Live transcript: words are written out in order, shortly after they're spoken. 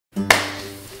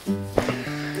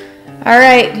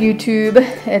Alright, YouTube,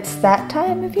 it's that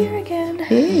time of year again.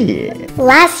 Yeah.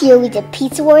 Last year we did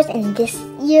Pizza Wars, and this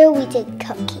year we did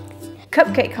Cupcakes.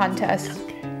 Cupcake contest.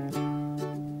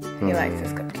 He likes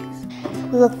his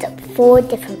cupcakes. We looked up 4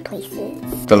 different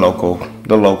places. The local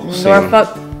scene.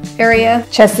 Norfolk area,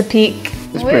 Chesapeake.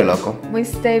 It's pretty local. We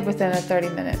stayed within a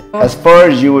 30-minute. As far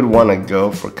as you would want to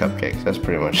go for cupcakes, that's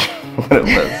pretty much what it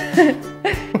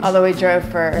was. Although we drove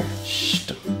for...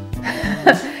 Shh.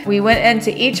 We went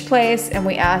into each place and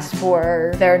we asked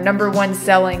for their #1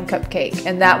 selling cupcake,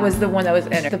 and that was the one that was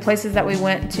entered. The places that we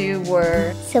went to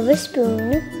were...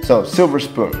 SilverSpoon. So,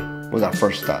 SilverSpoon was our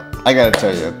first stop. I gotta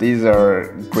tell you, these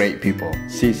are great people.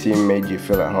 Cece made you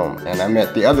feel at home, and I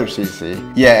met the other Cece.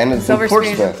 Yeah, and it's in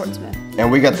Portsmouth.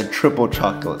 And we got the triple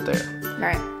chocolate there.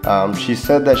 Right. She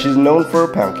said that she's known for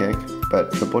her pound cake,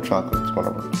 but triple chocolate is one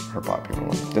of her popular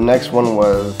ones. The next one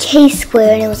was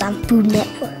Ksquared, and it was on Food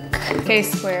Network.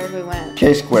 Ksquared, we went.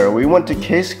 Ksquared. We went to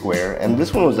Ksquared, and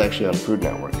this one was actually on Food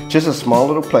Network. Just a small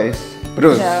little place, but it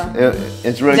was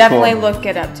it's really definitely cool. look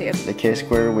it up too. The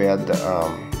Ksquared, we had the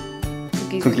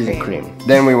cookies and cream.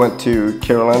 Then we went to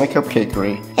Carolina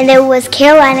Cupcakery. And there was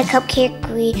Carolina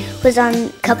Cupcakery was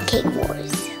on Cupcake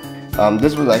Wars.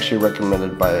 This was actually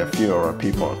recommended by a few of our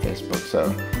people on Facebook, so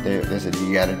they said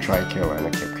you gotta try Carolina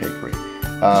Cupcakery.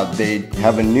 They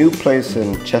have a new place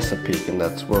in Chesapeake, and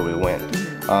that's where we went.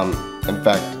 In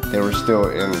fact, they were still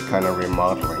in kind of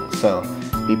remodeling, so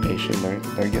be patient,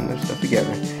 they're getting their stuff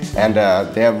together. And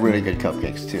they have really good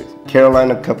cupcakes too.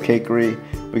 Carolina Cupcakery,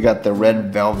 we got the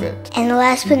red velvet. And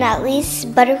last but not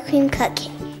least, Buttercream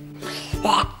Cupcake.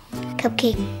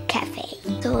 Cupcake Cafe.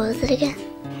 So what was it again?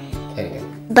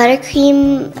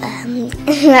 Buttercream,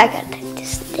 I got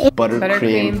this thing.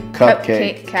 Buttercream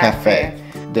Cupcake Cafe.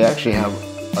 They actually have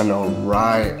an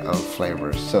array of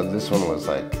flavors. So this one was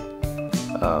like,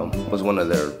 was one of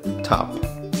their top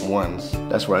ones.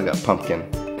 That's where I got pumpkin.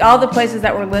 All the places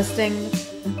that we're listing,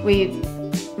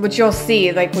 which you'll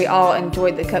see, like we all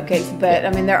enjoyed the cupcakes, but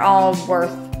I mean, they're all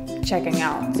worth checking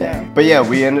out. So. Yeah. But yeah,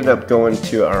 we ended up going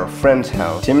to our friend's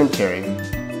house, Tim and Terry,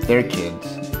 their kids,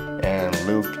 and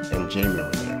Luke and Jamie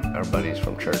were there, our buddies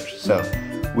from church. So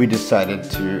we decided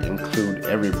to include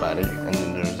everybody, and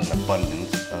then there's an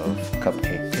abundance of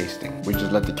cupcake tasting. We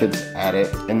just let the kids at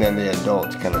it, and then the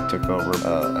adults kind of took over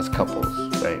as couples,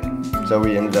 right? So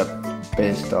we ended up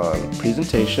based on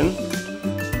presentation,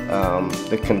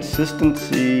 the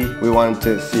consistency. We wanted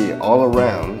to see all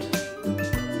around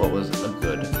what was a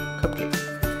good cupcake.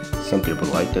 Some people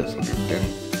liked it, some people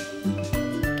didn't.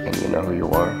 And you know who you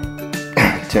are.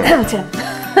 Tim.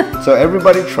 So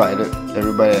everybody tried it.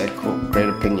 Everybody had great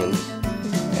opinions,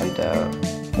 and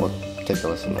we'll take a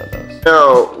listen to those.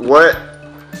 So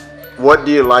what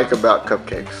do you like about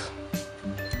cupcakes?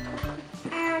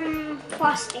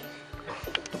 Frosting.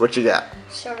 What you got?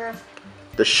 Sugar.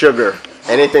 The sugar.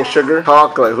 Anything sugar?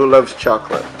 Chocolate. Who loves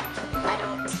chocolate?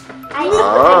 I don't.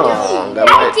 Oh,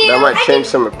 that might change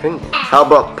some opinion. How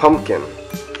about pumpkin?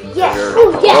 Yes.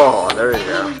 Oh, there you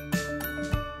go.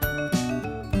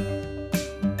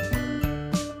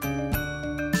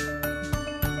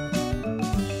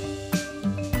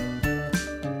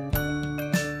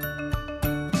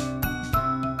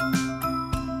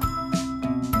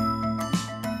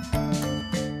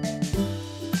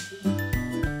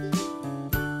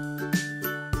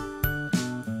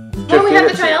 Well, we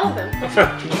have to try all of them.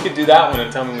 You could do that one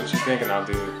and tell me what you think, and I'll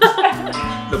do it.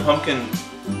 The pumpkin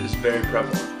is very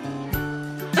prevalent.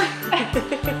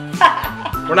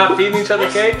 We're not feeding each other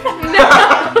cake?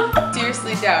 No.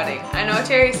 Seriously doubting. I know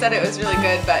Terry said it was really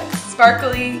good, but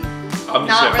sparkly,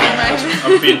 not really much.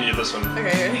 I'm feeding you this one.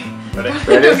 Okay, Ready?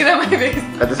 Don't get out my face.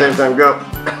 At the same time, go.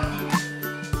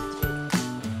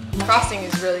 Frosting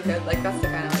is really good. Like that's the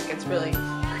kind of it's really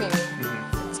creamy.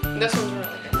 This one's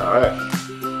really good. All right.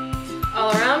 All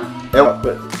around?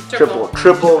 Triple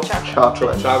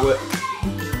chocolate. Chocolate.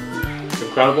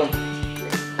 Incredible.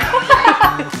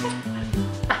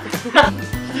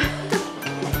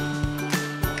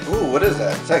 Ooh, what is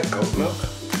that? Is that goat milk?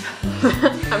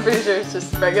 I'm pretty sure it's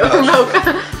just regular milk.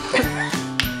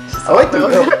 I like the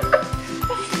milk.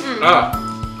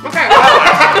 Okay.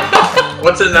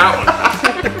 What's in that one?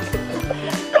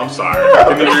 I'm sorry.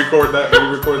 Can you record that? Can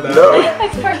you record that? No.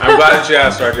 I'm glad that you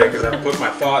asked, RJ, because I put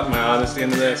my thought and my honesty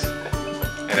into this,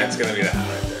 and it's gonna be that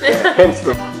right there. Yeah, hence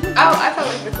the. Oh, I thought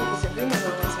like the cookies and cream was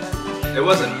always good. It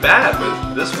wasn't bad,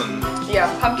 but this one. Yeah,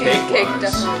 pumpkin cake Cake-wise.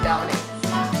 definitely dominates.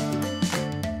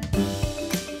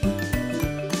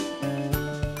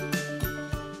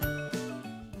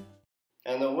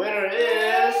 And the winner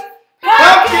is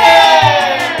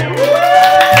Cupcake! Woo!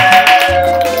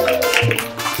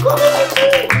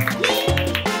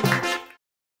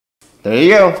 There you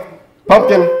go.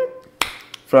 Pumpkin.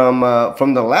 From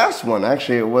the last one,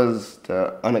 actually, it was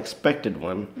the unexpected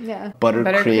one. Yeah.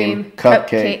 Buttercream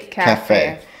Cupcake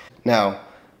Cafe. Now,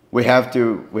 we have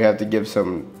to give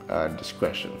some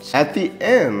discretions. At the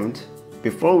end,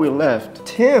 before we left,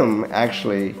 Tim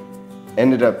actually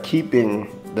ended up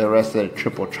keeping the rest of the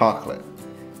triple chocolate.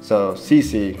 So,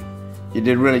 Cece, you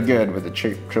did really good with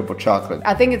the triple chocolate.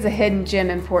 I think it's a hidden gem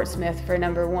in Portsmouth for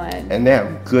number 1. And they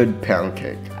have good pound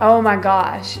cake. Oh my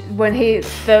gosh.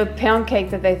 The pound cake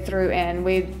that they threw in,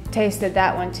 we tasted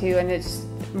that one too, and it's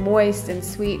moist and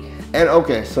sweet. And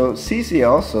okay, so Cece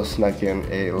also snuck in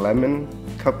a lemon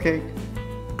cupcake.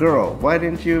 Girl, why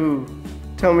didn't you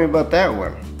tell me about that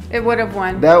one? It would have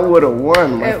won. That would have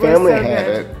won. My family so had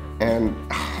good. it, and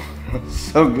it was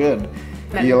so good.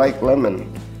 Do you like lemon?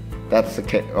 That's the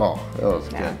cake. Oh, it was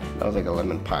good. That was like a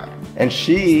lemon pie. And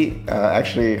she,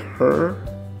 actually, her,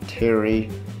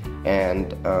 Terry,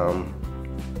 and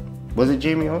was it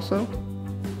Jamie also?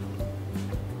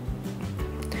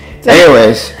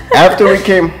 Anyways, after we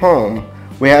came home,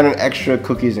 we had an extra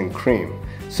cookies and cream.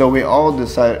 So we all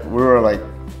decided, we were like,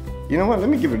 you know what, let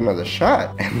me give it another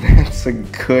shot. And that's a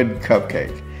good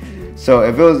cupcake. So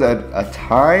if it was a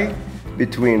tie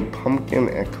between pumpkin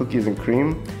and cookies and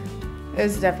cream, it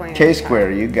was definitely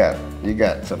Ksquared, you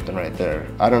got something right there.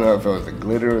 I don't know if it was the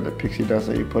glitter or the pixie dust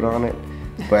that you put on it,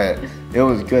 but it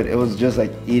was good. It was just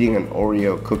like eating an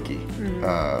Oreo cookie,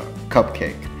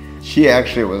 cupcake. She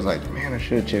actually was like, man, I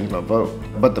should have changed my vote.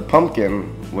 But the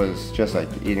pumpkin was just like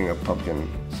eating a pumpkin.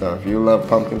 So if you love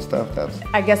pumpkin stuff,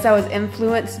 I guess I was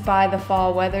influenced by the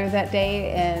fall weather that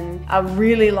day, and I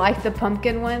really liked the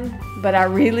pumpkin one, but I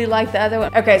really liked the other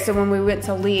one. Okay, so when we went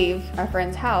to leave our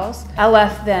friend's house, I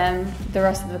left them the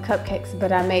rest of the cupcakes,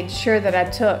 but I made sure that I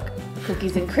took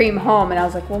cookies and cream home, and I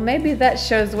was like, well, maybe that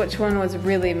shows which one was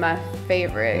really my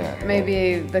favorite. Yeah,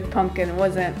 maybe the pumpkin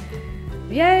wasn't.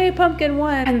 Yay, pumpkin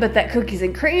won. But that cookies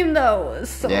and cream, though, was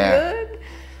so good.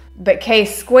 But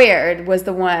Ksquared was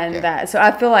the one that, so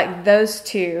I feel like those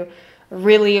two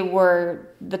really were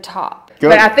the top. Good.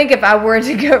 But I think if I were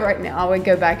to go right now, I would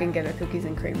go back and get a cookies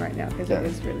and cream right now because it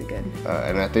was really good.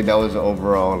 And I think that was the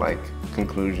overall like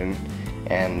conclusion.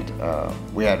 And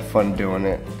we had fun doing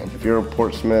it. And if you're in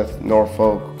Portsmouth,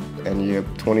 Norfolk, and you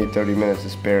have 20, 30 minutes to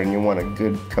spare and you want a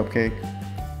good cupcake,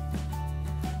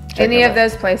 any of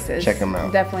those places, check them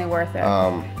out. Definitely worth it.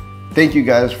 Thank you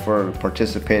guys for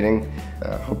participating.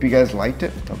 Hope you guys liked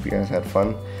it. Hope you guys had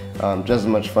fun. Just as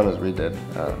much fun as we did.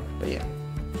 But yeah.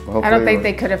 I don't think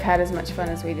they could have had as much fun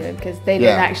as we did because they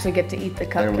didn't actually get to eat the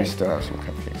cupcake. And we still have some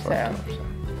cupcakes left.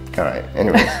 So. All right.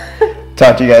 Anyways,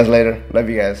 talk to you guys later. Love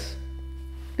you guys.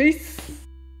 Peace.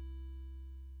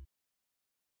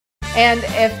 And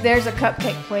if there's a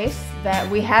cupcake place that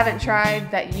we haven't tried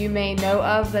that you may know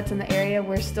of that's in the area,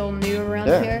 we're still new around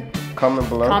here. Comment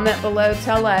below. Comment below.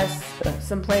 Tell us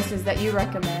some places that you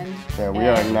recommend. Yeah, we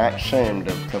are not ashamed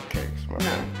of cupcakes.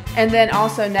 No. And then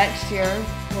also next year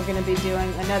we're going to be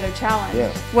doing another challenge. Yeah.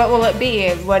 What will it be?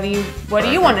 What do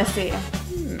you want to see?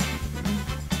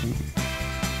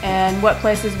 And what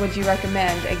places would you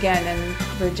recommend? Again, in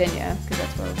Virginia, because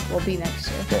that's where we'll be next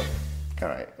year. Okay. All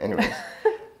right. Anyways,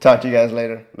 talk to you guys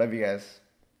later. Love you guys.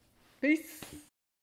 Peace.